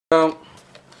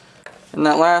In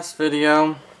that last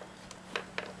video,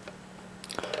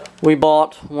 we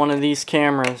bought one of these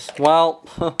cameras. Well,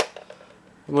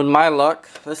 with my luck,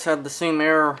 this had the same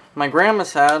error my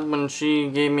grandma's had when she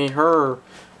gave me her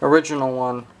original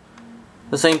one.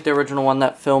 This ain't the original one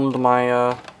that filmed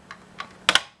my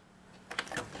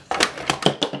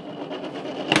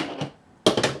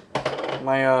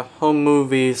home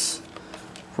movies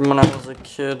from when I was a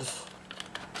kid.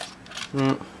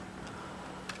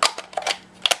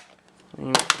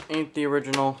 Ain't the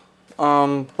original.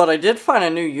 But I did find a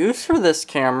new use for this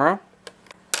camera.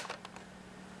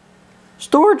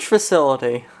 Storage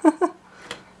facility.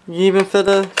 You even fit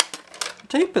a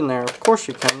tape in there. Of course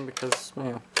you can, because,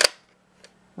 yeah.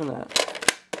 Look at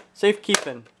that.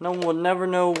 Safekeeping. No one would never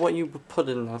know what you would put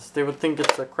in this. They would think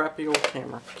it's a crappy old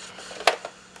camera.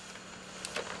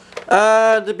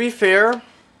 To be fair,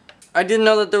 I didn't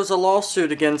know that there was a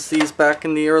lawsuit against these back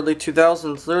in the early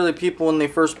 2000s. Literally, people, when they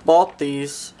first bought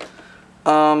these,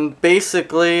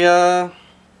 basically,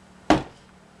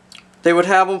 they would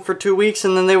have them for 2 weeks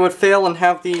and then they would fail and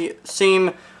have the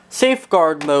same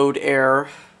safeguard mode error,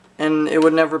 and it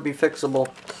would never be fixable.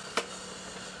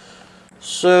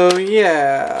 So,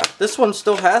 yeah, this one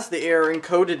still has the error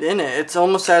encoded in it. It's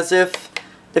almost as if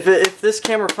this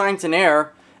camera finds an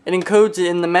error, it encodes it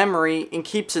in the memory and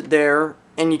keeps it there,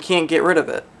 and you can't get rid of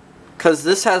it. Because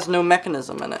this has no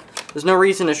mechanism in it. There's no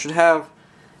reason it should have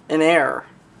an error.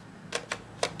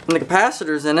 And the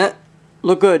capacitors in it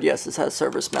look good. Yes, this has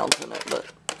service mounts in it, but,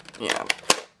 yeah.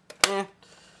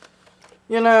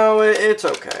 You know, it's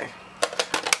okay.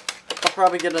 I'll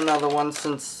probably get another one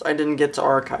since I didn't get to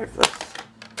archive this.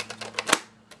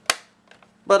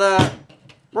 But,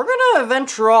 we're gonna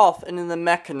venture off into the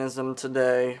mechanism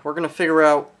today. We're gonna figure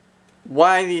out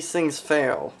why these things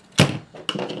fail.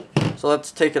 So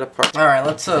let's take it apart. Alright,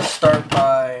 let's start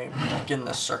by getting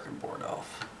this circuit board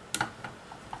off.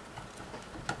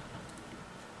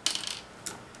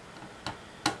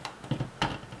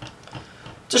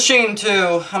 It's a shame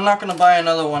too. I'm not gonna buy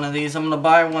another one of these. I'm gonna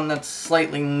buy one that's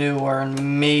slightly newer,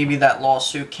 and maybe that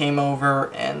lawsuit came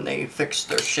over and they fixed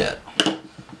their shit.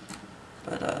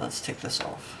 But let's take this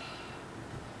off.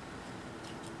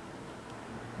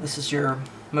 This is your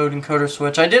mode encoder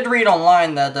switch. I did read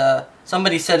online that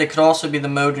somebody said it could also be the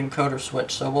mode encoder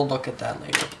switch, so we'll look at that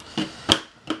later.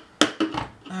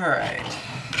 Alright.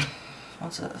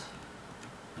 What's this?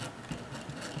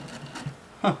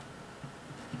 Huh.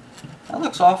 That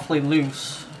looks awfully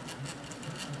loose.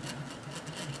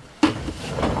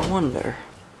 I wonder.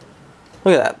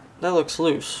 Look at that. That looks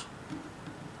loose.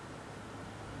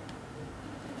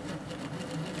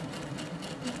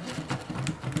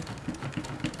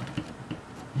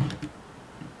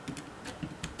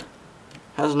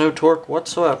 Has no torque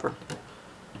whatsoever.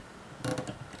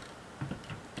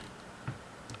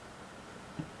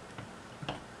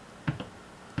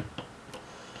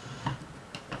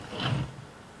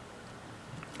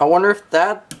 I wonder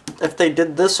if they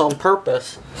did this on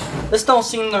purpose. This don't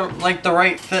seem like the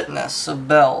right fitness of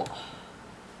belt.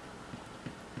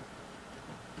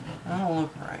 That don't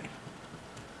look right.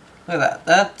 Look at that.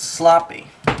 That's sloppy.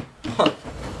 Huh.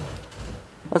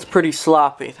 That's pretty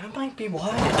sloppy. That might be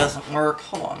why it doesn't work.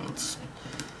 Hold on, let's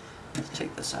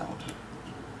take this out.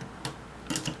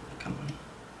 Come on.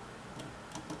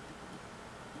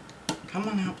 Come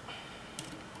on out.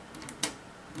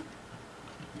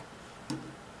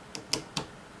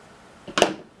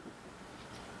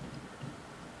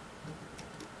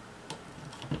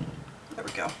 There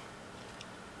we go.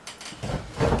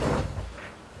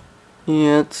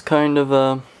 Yeah, it's kind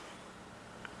of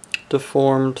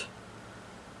deformed.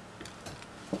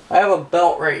 I have a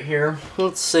belt right here.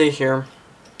 Let's see here.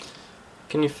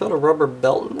 Can you fit a rubber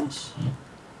belt in this?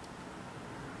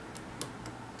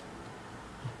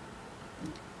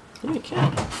 Yeah, you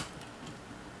can.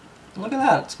 Look at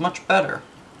that. It's much better.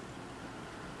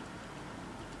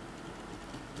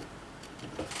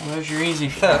 Well, there's your easy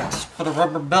fix. Put a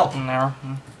rubber belt in there.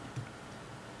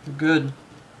 You're good.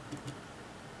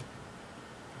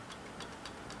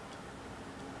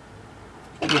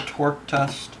 Do a torque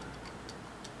test.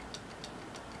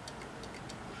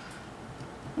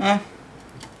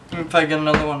 If I get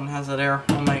another one that has that error,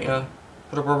 I might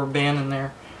put a rubber band in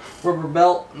there, rubber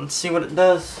belt, and see what it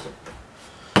does.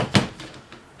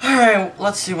 Alright,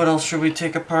 let's see what else should we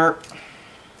take apart.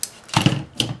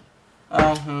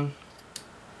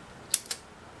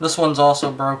 This one's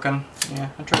also broken. Yeah,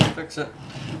 I tried to fix it.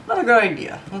 Not a good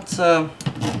idea. Let's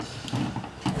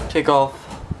take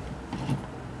off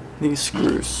these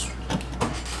screws.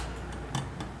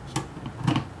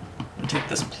 Take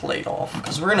this plate off,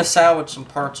 because we're going to salvage some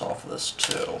parts off of this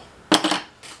too.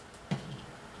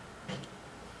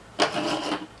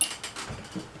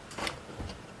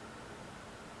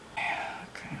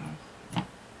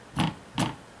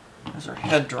 There's our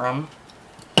head drum.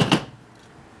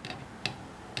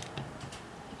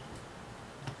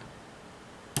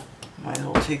 Might as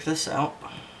well take this out.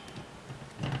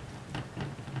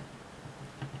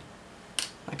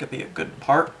 That could be a good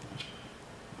part.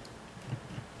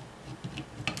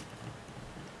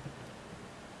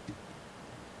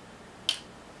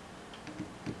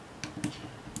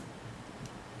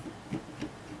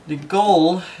 The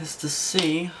goal is to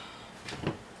see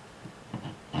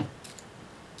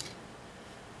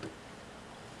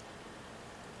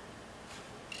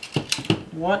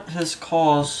what has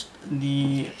caused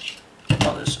the...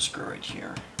 Oh, there's a screw right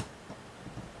here.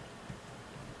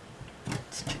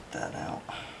 Let's take that out.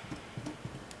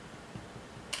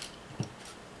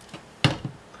 Probably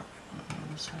one on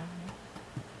the side.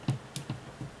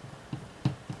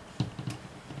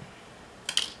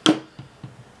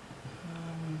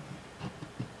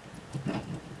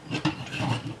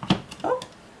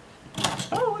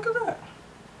 Oh, look at that.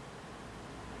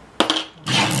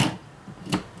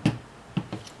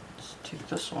 Let's take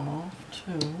this one off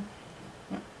too.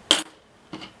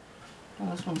 Oh,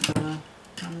 this one's gonna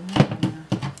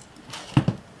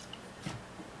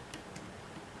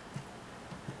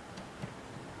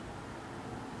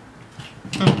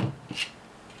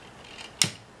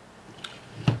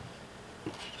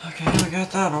Okay, we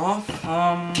got that off.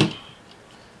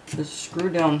 This screw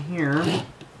down here.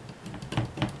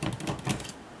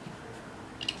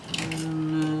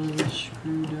 And the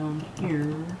screw down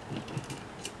here.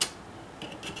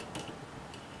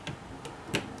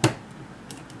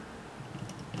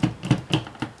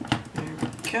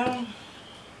 Go.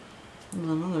 And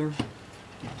another.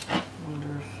 I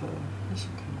wonder if this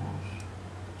will come off.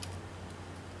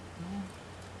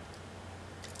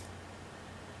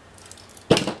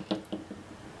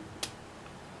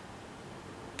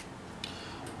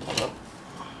 Hold up.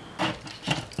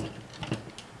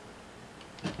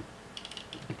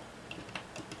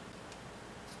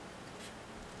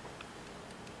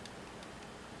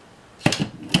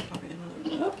 Probably another.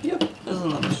 Oh, yep. There's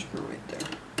another screw right there.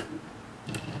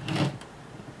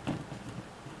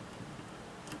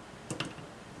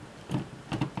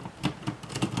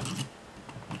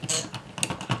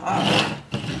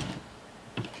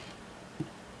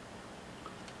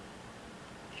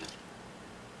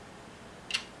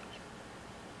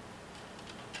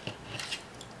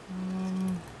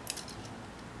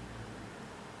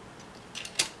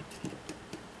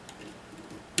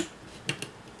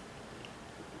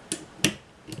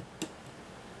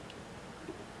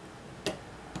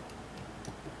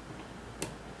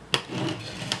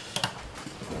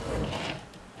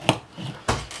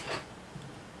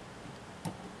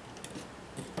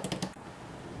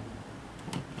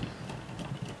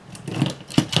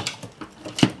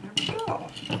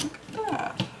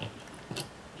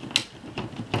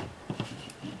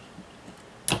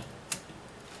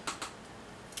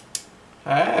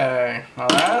 Hey, now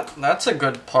that's a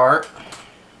good part.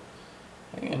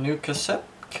 A new cassette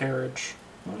carriage.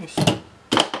 Nice.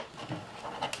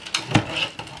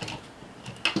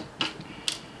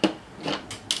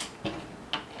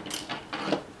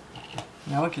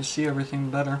 Now I can see everything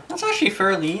better. That's actually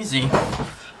fairly easy.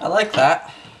 I like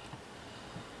that.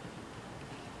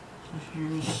 So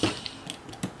here's...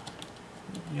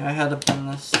 Yeah, I had to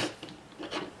bend this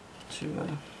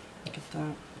to get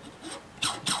that.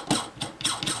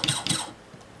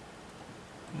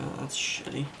 Oh, that's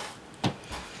shitty.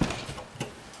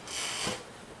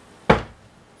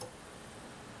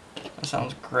 That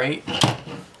sounds great.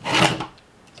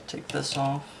 Let's take this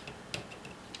off.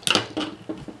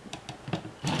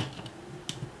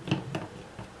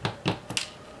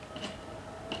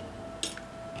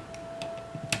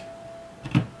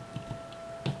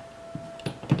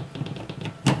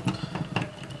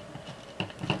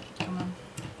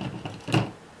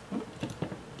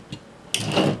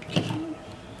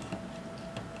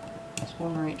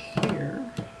 One right here.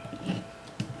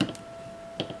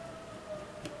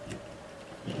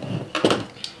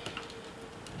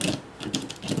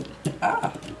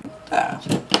 Ah, that.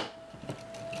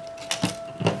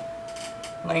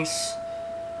 Nice.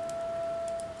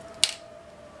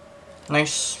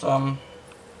 Nice, that'll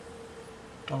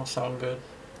sound good.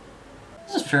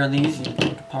 This is fairly easy to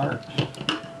take apart.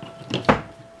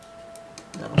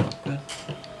 That'll look good.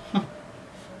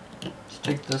 Let's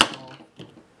take this off.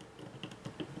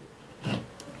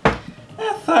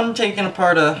 Fun taking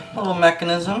apart a little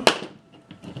mechanism.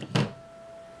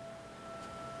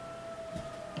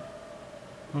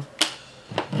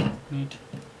 Neat.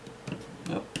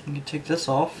 Yep, you can take this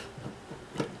off.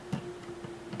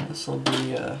 This will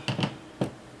be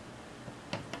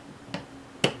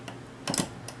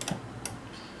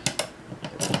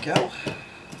go.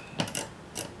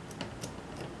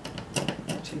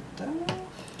 Take that off.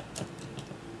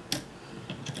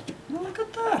 Oh, look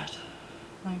at that.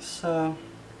 Nice little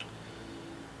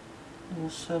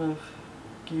set of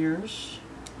gears.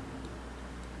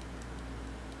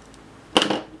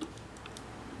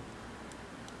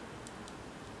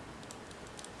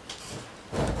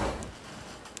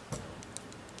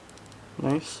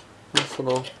 Nice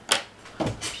little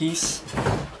piece.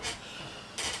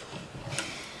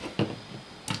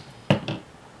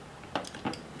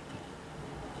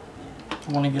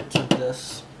 I want to get to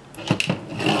this. Let's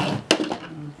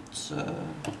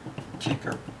take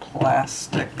our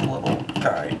plastic little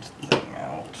guide thing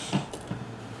out.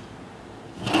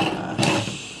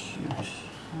 Shoot.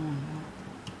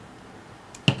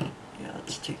 Yeah,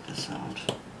 let's take this out.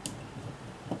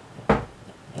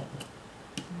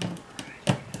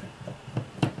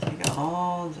 Take out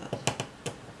all this.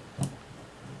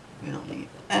 We don't need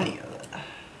any of it.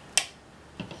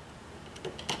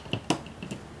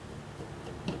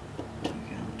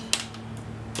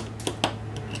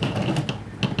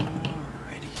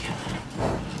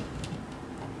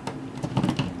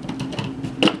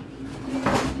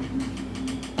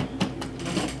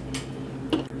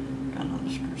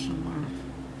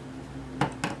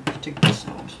 Take this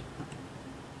out.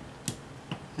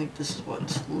 I think this is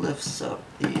what lifts up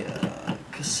the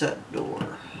cassette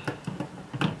door.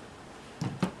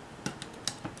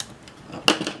 Oh.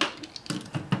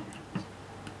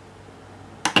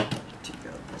 Take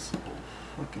out this little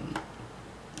fucking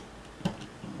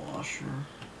washer.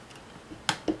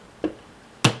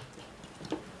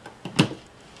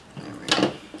 There we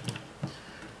go.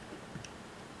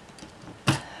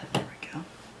 There we go.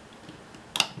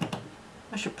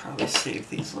 I should probably save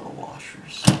these little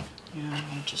washers. Yeah,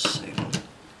 I'll just save them.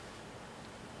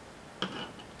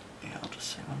 Yeah, I'll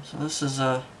just save them. So this is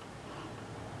a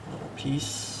little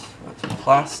piece with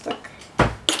plastic.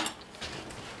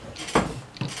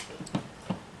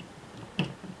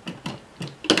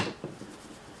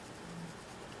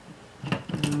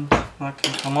 And that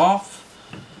can come off.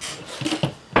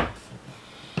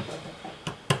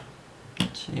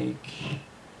 Take,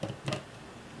 I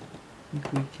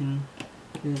think we can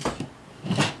get,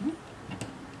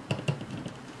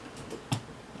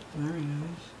 there he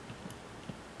goes.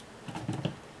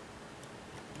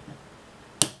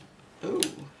 Oh,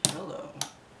 hello.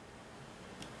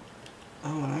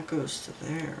 Oh, and that goes to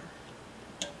there.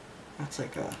 That's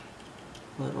like a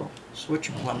little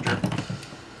switch plunger.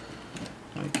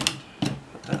 We can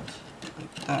put that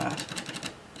like that.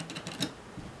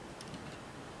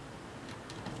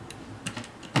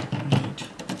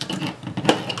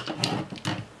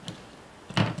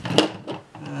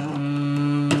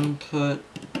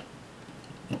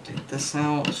 Take this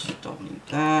out, don't need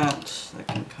that, that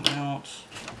can come out.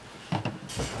 Don't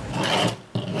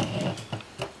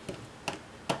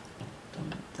need that. Don't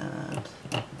need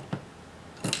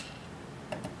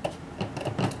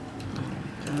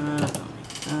that, don't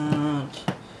need that.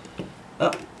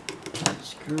 Oh,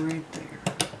 screw right there.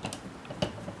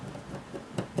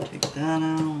 Take that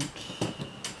out.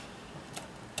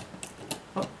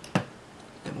 Oh,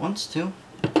 it wants to.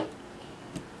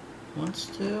 Wants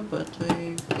to, but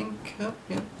I think, oh,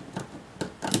 yeah.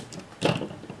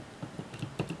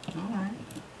 Alright.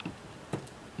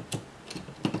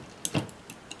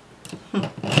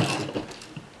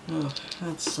 Oh,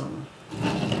 that's some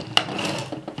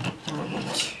horrible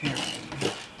tearing.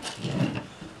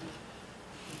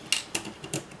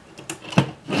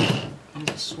 There's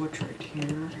a switch right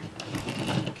here.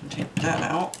 I can take that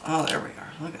out. Oh, there we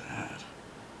are. Look at that.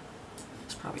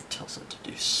 This probably tells it to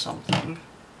do something.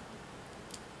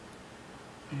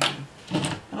 I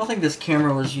don't think this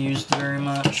camera was used very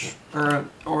much, or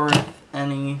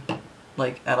any,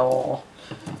 like, at all.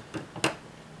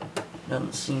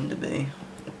 Doesn't seem to be.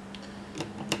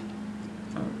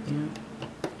 Oh, yeah.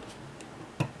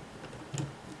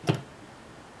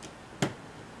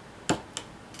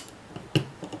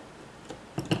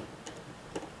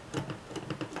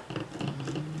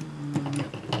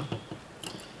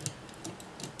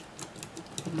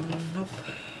 Nope.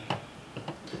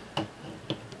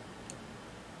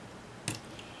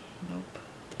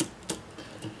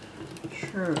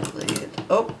 Surely it.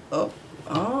 Oh, oh,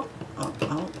 oh, oh,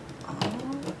 oh, oh,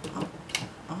 oh,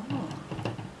 oh.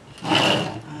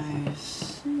 I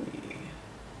see.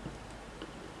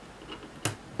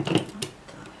 What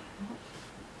the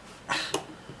hell?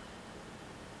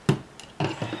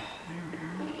 There,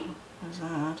 what's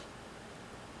that?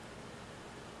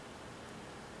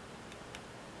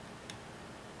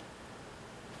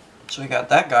 So we got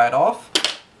that guide off.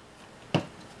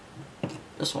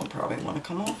 This one probably want to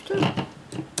come off too.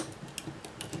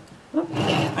 Oh,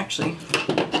 actually,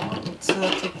 let's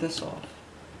take this off.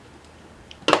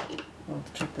 I'll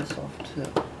take this off too.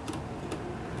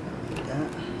 Like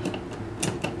that.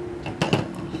 Take that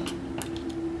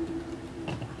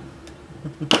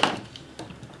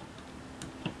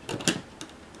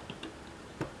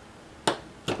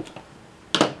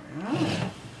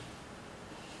off.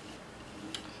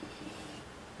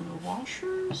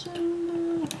 Washers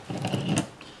and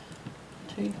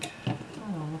take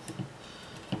off.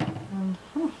 And,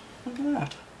 look at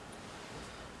that.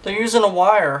 They're using a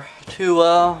wire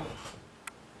to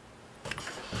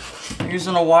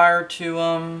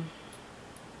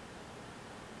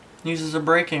use as a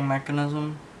braking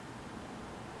mechanism.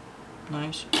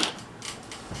 Nice.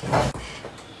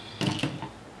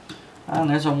 And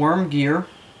there's a worm gear,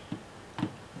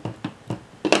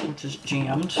 which is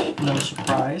jammed. No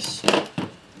surprise.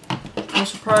 No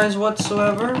surprise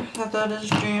whatsoever that that is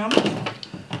jammed.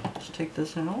 Let's take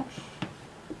this out.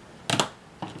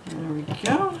 There we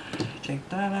go. Take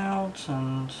that out,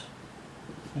 and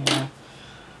yeah,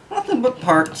 nothing but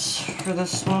parts for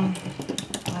this one.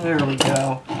 There we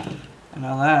go. And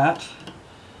now that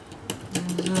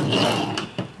is oh,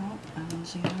 I didn't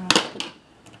see that.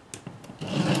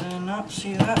 I did not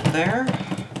see that there.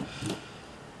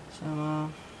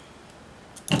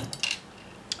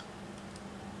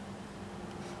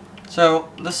 So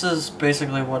this is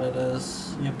basically what it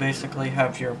is. You basically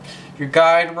have your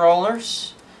guide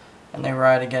rollers, and they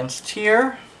ride against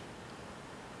here,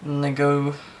 and they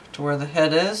go to where the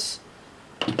head is.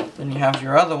 Then you have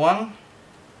your other one,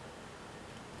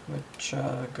 which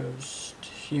goes to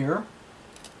here.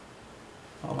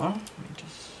 Hold on, let me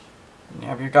just. And you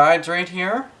have your guides right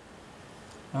here.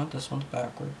 Oh, this one's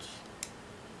backwards.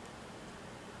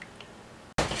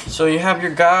 So you have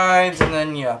your guides, and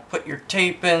then you put your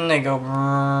tape in. They go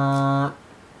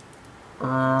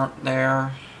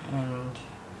there, and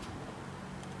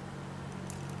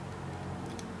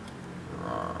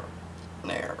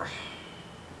there,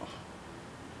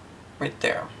 right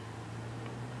there.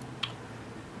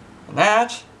 And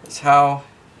that is how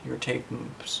your tape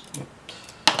moves.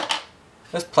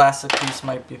 This plastic piece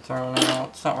might be thrown out.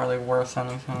 It's not really worth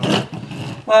anything.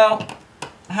 Well,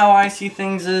 how I see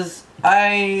things is,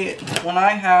 when I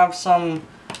have something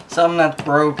that's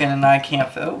broken and I can't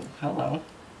fit, oh, hello,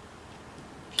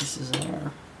 pieces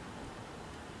there.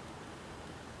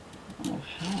 Oh,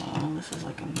 hello, this is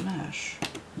like a mesh.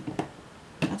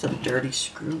 That's a dirty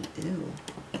screw, ew.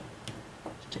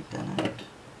 Let's take that out.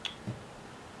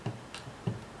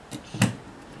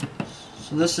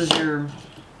 So this is your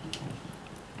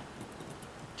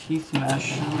teeth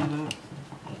mesh.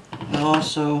 It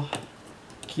also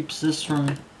keeps this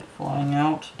from flying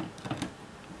out.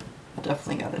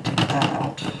 Definitely got to take that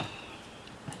out. I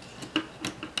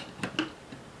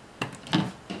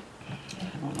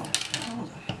don't know how the hell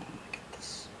I get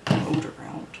this motor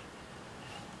out.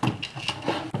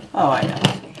 Oh, I know.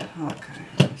 Okay,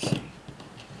 let's see.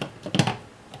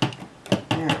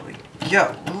 There we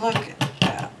go. Look at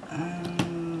that.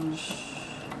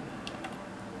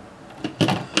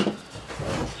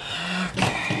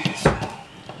 Okay, so.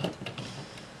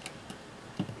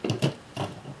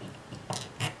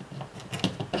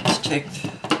 Let's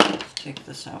take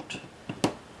this out.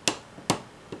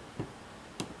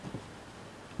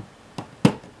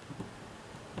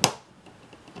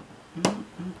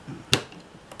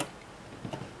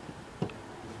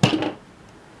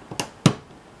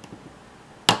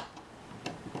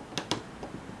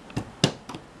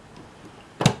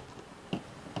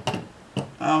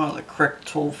 I don't know the correct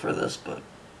tool for this, but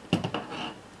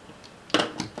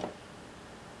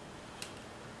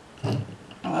oh,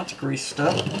 that's greased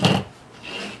up.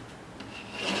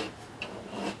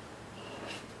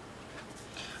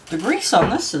 The grease on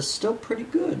this is still pretty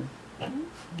good. There's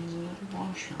a little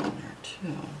washer on there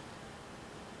too.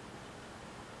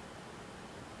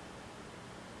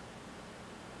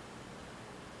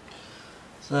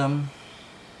 So,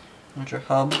 there's your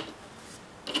hub.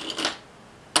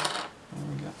 There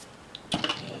we go.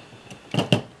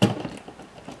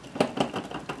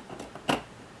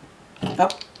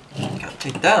 Yep, gotta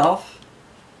take that off.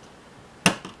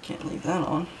 Can't leave that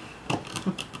on.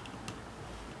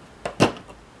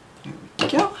 There we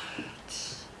go.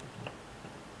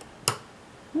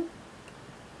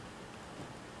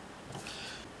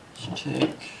 Let's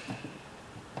take.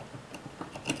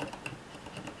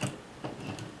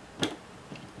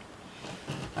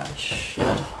 I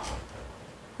should.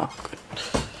 Oh, good.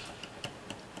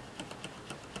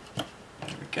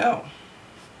 There we go.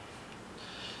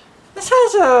 This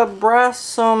has a brass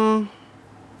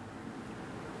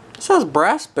has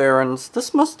brass bearings.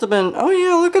 This must have been... Oh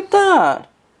yeah, look at that.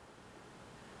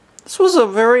 This was a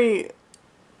very...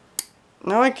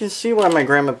 Now I can see why my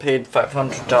grandma paid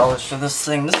 $500 for this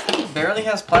thing. This thing barely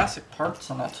has plastic parts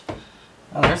in it.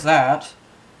 Oh, there's that.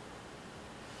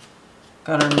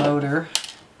 Got our motor.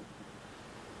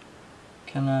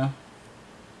 Can, yeah.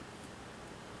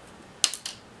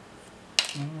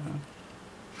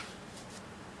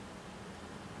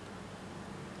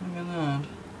 Look at that.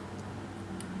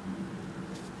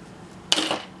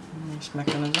 Nice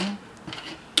mechanism.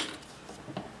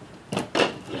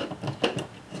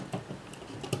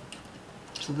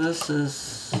 So this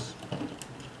is...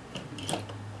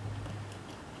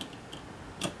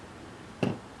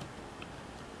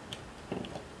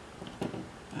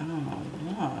 I don't know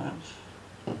what.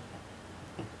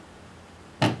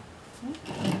 What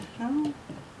the hell?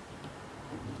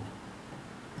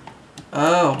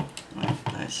 Oh,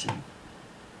 I see.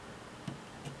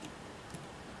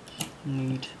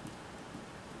 Neat.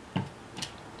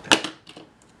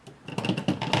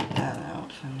 Get that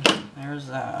out, and there's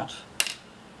that.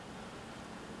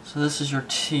 So this is your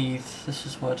teeth. This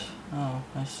is what... Oh,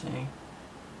 I see.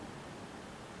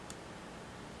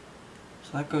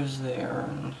 So that goes there,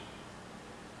 and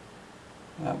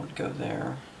that would go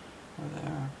there, or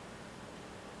there.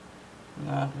 And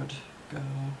that would go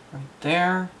right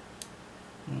there,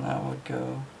 and that would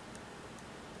go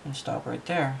and stop right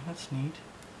there. That's neat.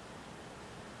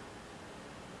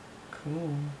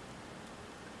 Cool.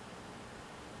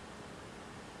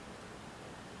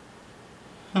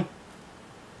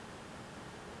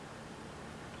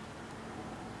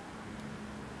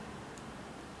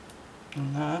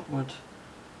 And that would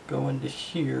go into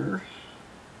here.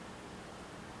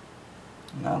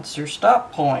 And that's your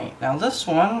stop point. Now this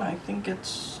one, I think its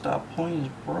stop point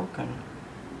is broken.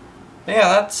 But yeah,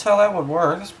 that's how that would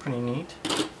work. That's pretty neat.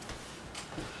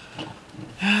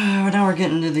 Now we're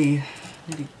getting to the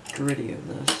nitty-gritty of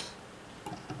this.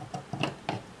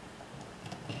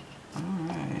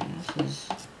 Alright, this is...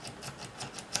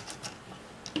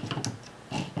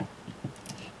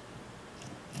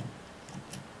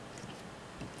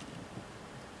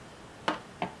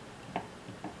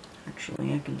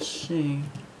 Actually, I can see.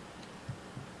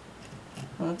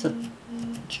 Oh, it's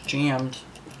jammed.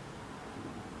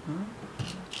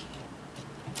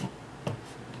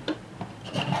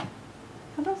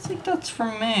 I don't think that's for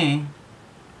me.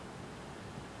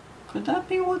 Could that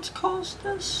be what's caused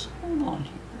this? Hold on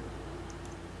here.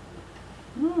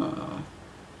 Oh.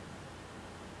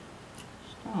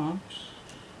 Stops.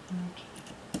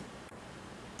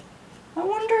 I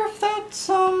wonder if that's,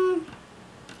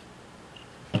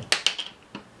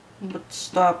 what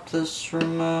stopped this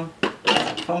from,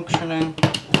 functioning.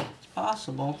 It's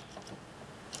possible.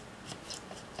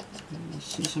 Let's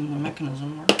see some of the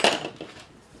mechanism work.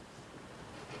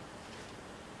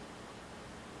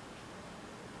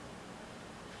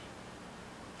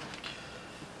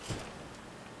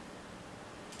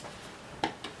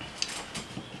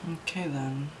 Okay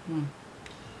then.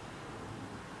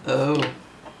 Oh.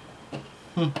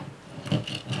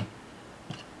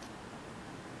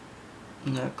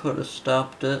 That could have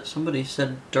stopped it. Somebody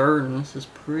said dirt, and this is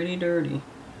pretty dirty.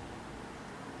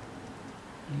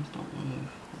 Please don't move.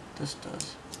 What this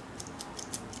does.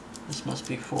 This must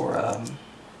be for,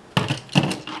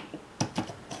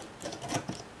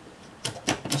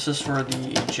 this is for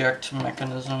the eject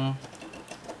mechanism.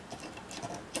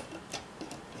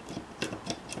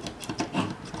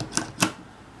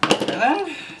 Okay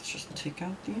then, let's just take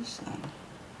out these then.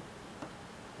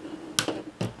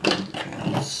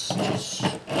 Okay, let's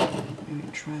maybe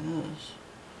try this.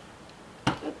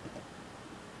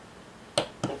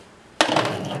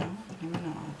 No, maybe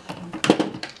not. Okay.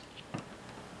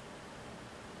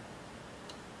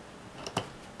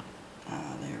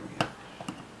 Ah, there we go.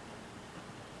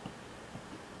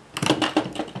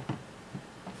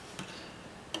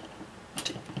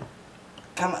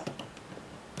 Come on.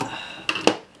 I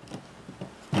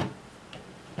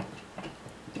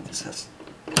think this has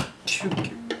two gears.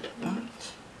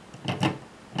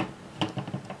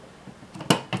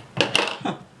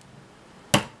 Huh.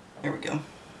 There we go.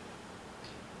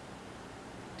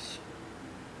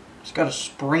 It's got a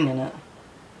spring in it.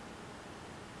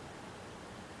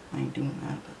 I ain't doing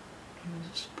that, but there's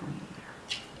a spring in there.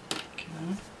 Okay.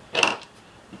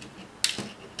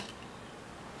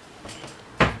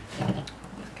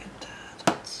 Look at that.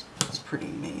 That's pretty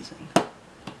amazing. Oh,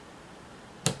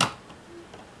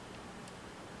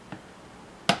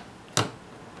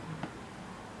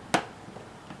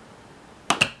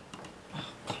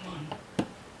 come on. Oh, fuck.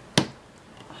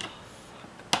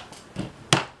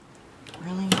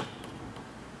 Really?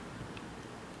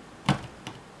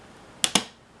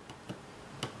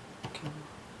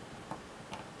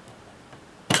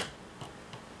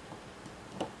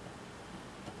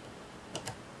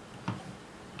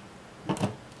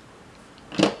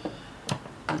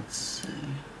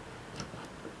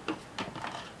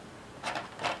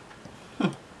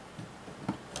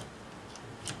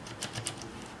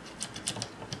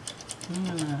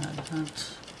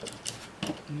 That's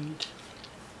neat.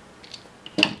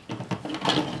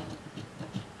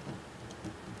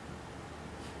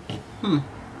 I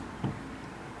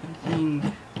think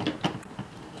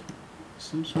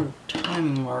some sort of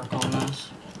timing mark on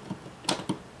this.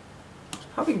 It's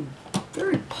probably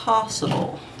very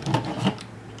possible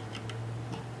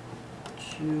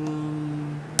to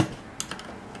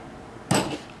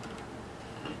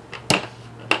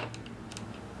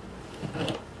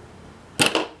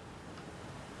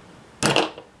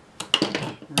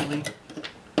really.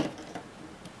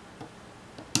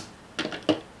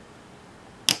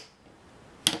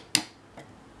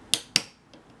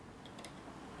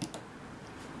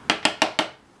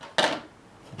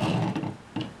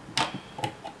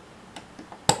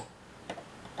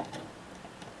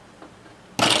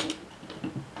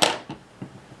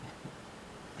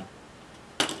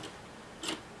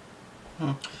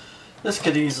 This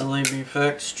could easily be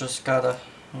fixed, just gotta,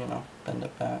 you know, bend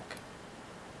it back.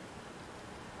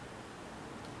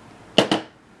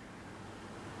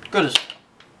 Good as well.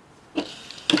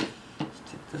 Let's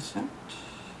take this out.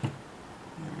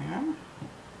 There we are.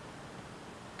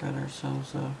 Got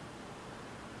ourselves a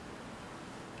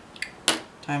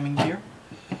timing gear.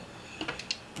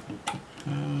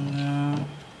 And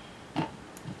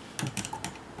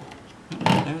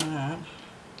do that.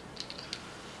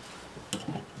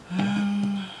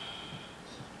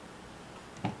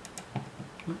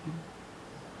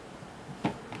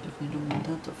 Definitely don't want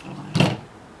that to fly.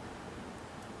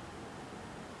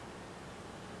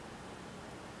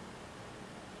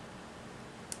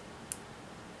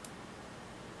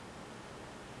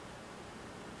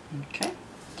 Okay.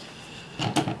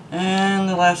 And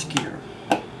the last gear.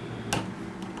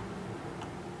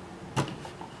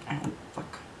 Oh,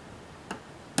 fuck.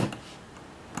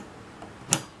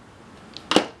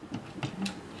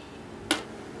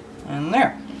 And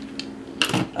there.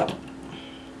 Oh. Got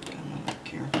another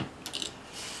gear.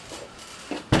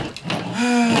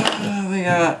 We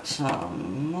got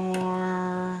some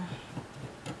more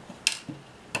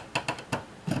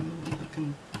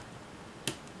looking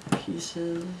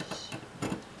pieces.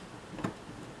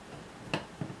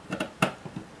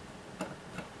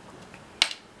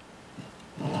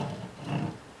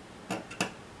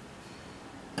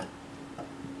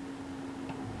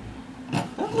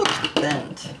 That looks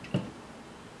bent.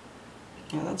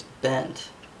 Yeah, that's bent.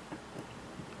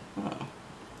 Oh.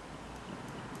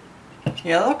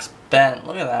 Yeah, that looks bent.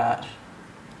 Look at that.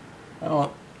 That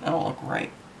don't look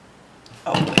right.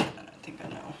 Oh wait a minute, I think I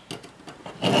know.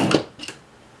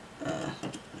 No,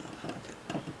 fuck it.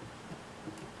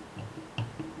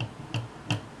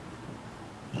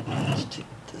 Let's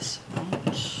take this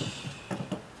out.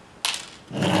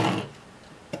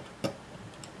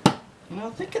 You know,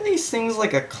 think of these things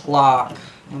like a clock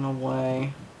in a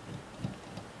way.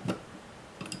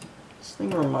 This thing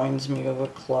reminds me of a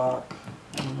clock.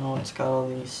 You know, it's got all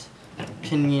these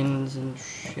pinions and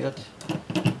shit.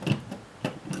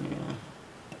 Yeah.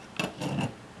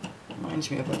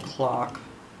 Reminds me of a clock.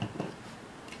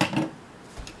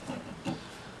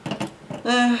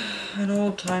 An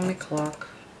old-timey clock.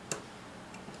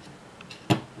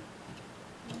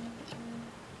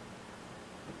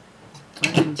 I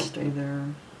can stay there.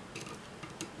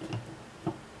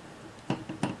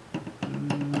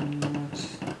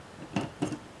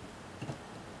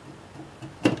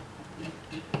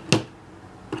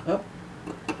 Oh.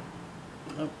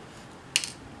 Oh.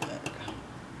 There we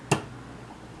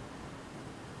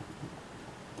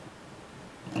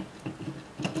go.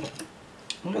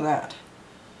 Look at that.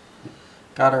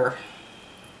 Got our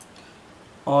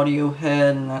audio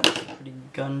head, and that's pretty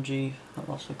gungy. That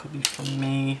also could be from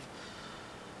me.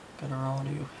 Got our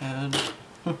audio head.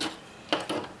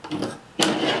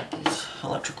 These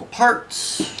electrical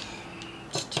parts.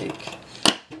 Let's take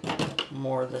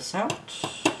more of this out.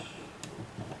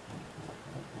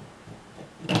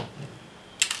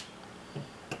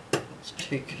 Let's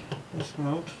take this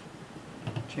out.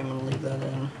 Actually, I'm going to leave that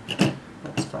in.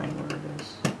 That's fine where it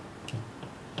is.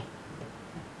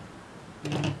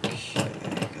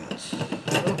 Okay, guys.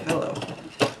 Oh, hello.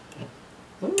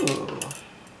 Ooh.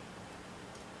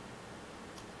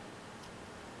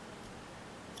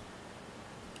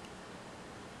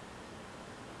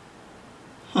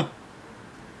 Huh.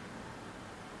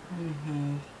 We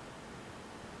have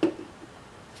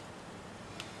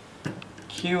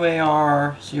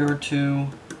QAR02.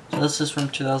 So this is from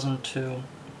 2002.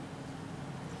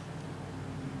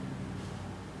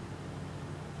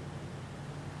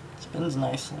 Spins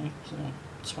nicely, so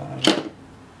it's fine.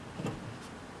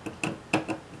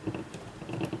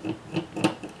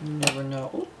 You never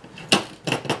know.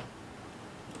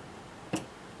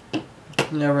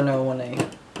 You never know when a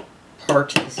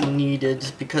part is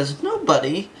needed because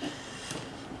nobody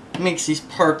makes these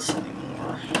parts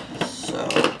anymore.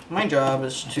 So my job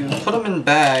is to put them in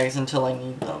bags until I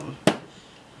need them.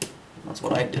 That's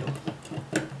what I do.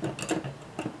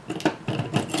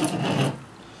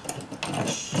 Oh,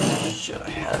 shit, I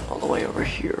had it all the way over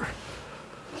here.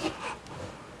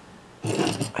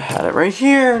 I had it right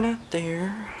here, not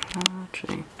there.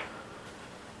 Actually, you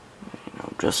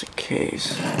know, just in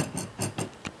case.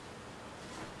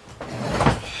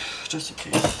 Just in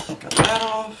case. Got that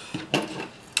off.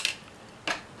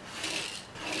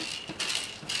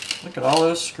 Look at all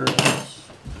those screws.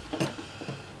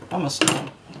 Almost done.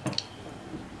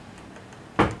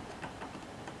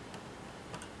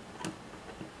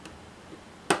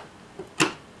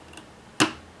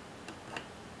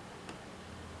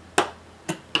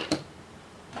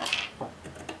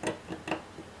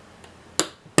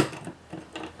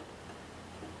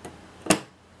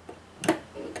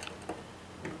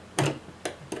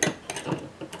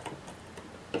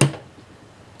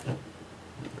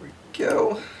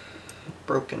 Go.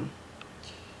 Broken.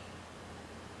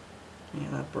 Yeah,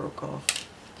 that broke off.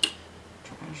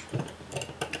 Trash.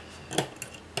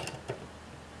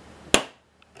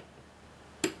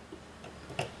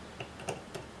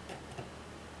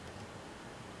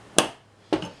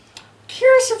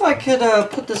 Curious if I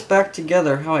could put this back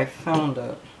together how I found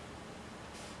it.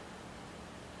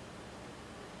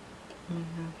 What do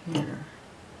we have here?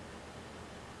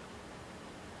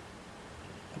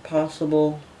 A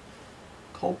possible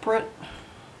culprit.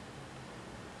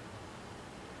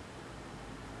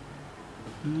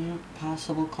 Yeah,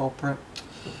 possible culprit.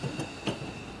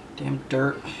 Damn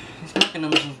dirt.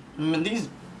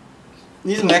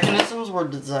 These mechanisms were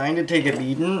designed to take a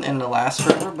beating and to last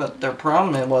forever, but their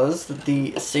problem was that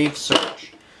the safe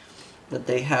search that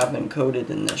they have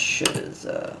encoded in this shit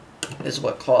is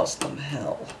what caused them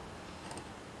hell.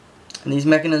 And these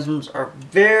mechanisms are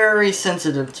very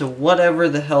sensitive to whatever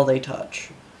the hell they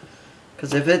touch.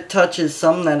 Because if it touches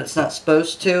something that it's not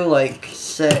supposed to, like,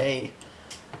 say,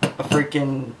 a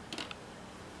freaking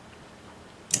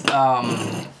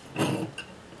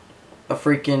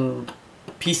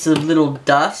piece of little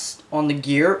dust on the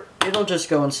gear, it'll just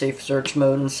go in safe search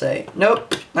mode and say,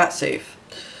 nope, not safe.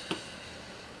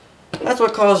 That's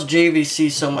what caused JVC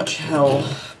so much hell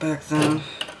back then.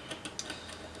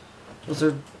 Was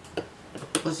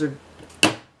their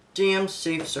damn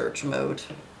safe search mode.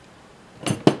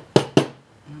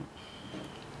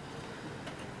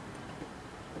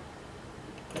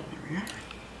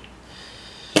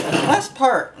 Last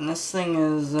part, and this thing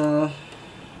is all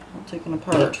taken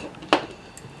apart.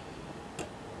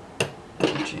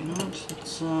 Actually, no, let's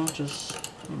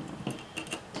just, you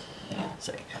know,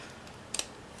 say,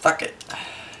 fuck it.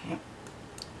 Yep.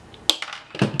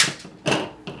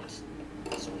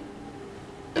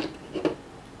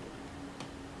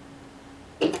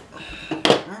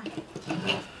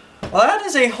 Well, that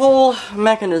is a whole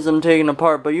mechanism taken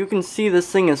apart, but you can see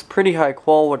this thing is pretty high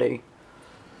quality.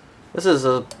 This is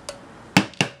a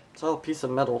solid piece of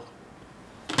metal.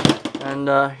 And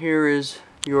here is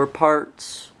your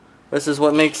parts. This is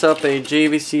what makes up a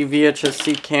JVC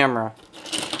VHS-C camera.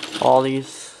 All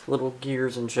these little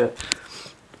gears and shit.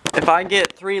 If I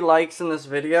get 3 likes in this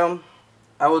video,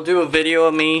 I will do a video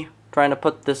of me trying to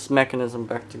put this mechanism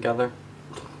back together.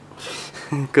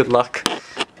 Good luck.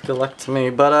 Good luck to me.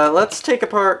 But let's take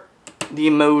apart the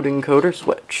mode encoder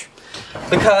switch.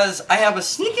 Because I have a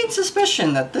sneaking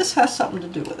suspicion that this has something to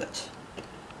do with it.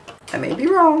 I may be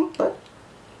wrong, but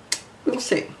we'll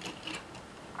see.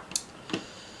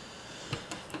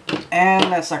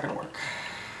 And that's not going to work.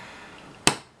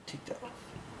 Take that off.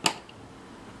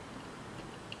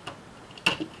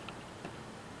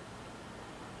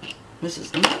 This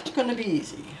is not going to be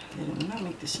easy. They did not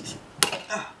make this easy.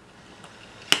 Ah.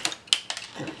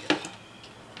 There we go.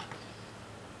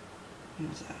 What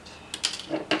was that?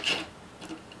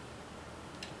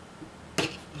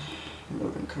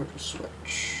 Mode encoder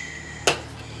switch.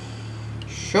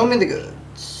 Show me the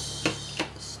goods.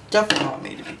 It's definitely not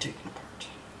made to be taken apart.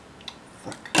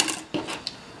 Fuck.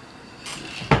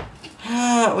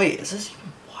 Wait, is this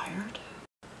even wired?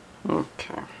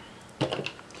 Okay. I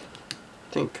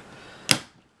think.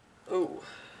 Oh.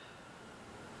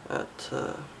 That,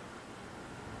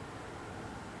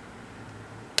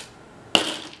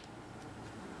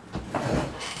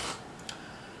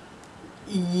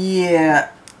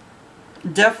 yeah.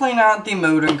 Definitely not the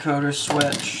mode encoder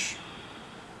switch.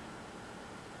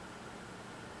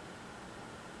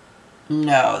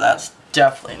 No, that's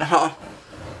definitely not.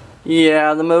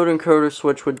 Yeah, the mode encoder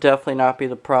switch would definitely not be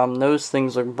the problem. Those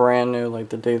things look brand new like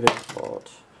the day they were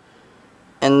bought.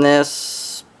 And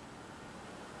this,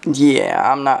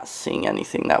 yeah, I'm not seeing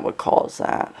anything that would cause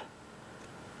that.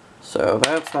 So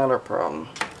that's not a problem.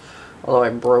 Although I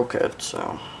broke it,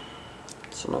 so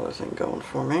it's another thing going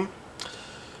for me.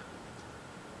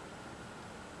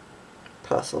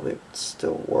 Possibly it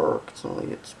still works,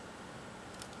 only it's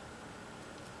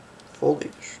fully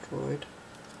destroyed.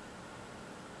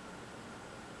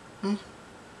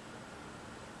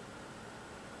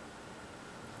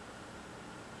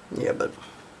 Yeah, but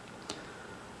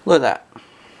look at that.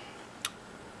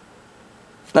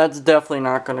 That's definitely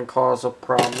not going to cause a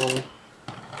problem.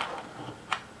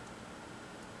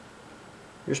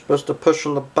 You're supposed to push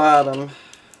on the bottom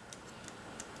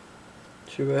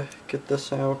to get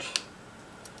this out.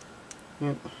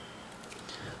 Yep.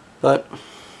 But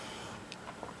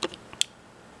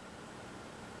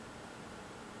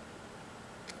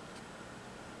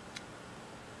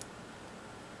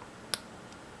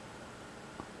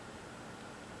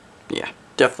yeah,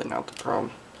 definitely not the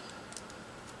problem.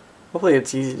 Hopefully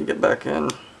it's easy to get back in.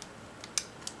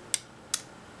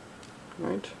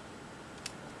 Right.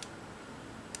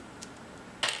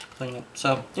 Clean it.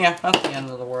 So yeah, that's the end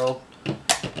of the world.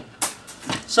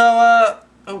 So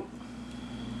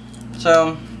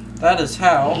so that is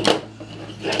how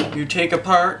you take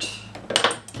apart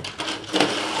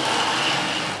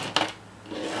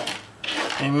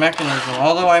a Mechinisum.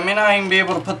 Although I may not even be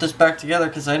able to put this back together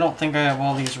because I don't think I have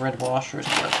all these red washers,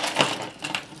 but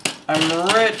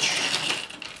I'm rich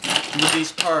with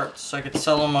these parts, so I could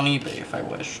sell them on eBay if I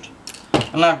wished.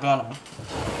 I'm not gonna,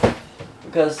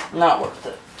 because not worth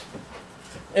it.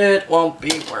 It won't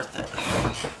be worth it.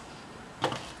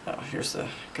 Oh, here's the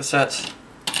cassette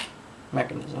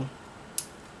mechanism.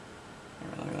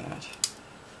 Look at that.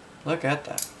 Look at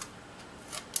that.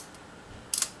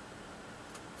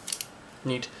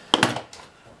 Neat.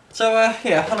 So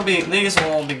yeah, these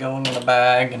will all be going in a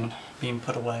bag and being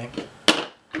put away.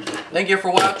 Thank you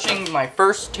for watching my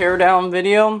first teardown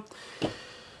video.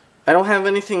 I don't have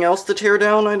anything else to tear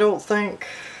down, I don't think.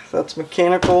 That's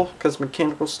mechanical, because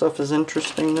mechanical stuff is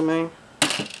interesting to me.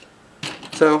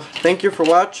 So, thank you for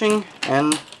watching,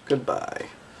 and goodbye.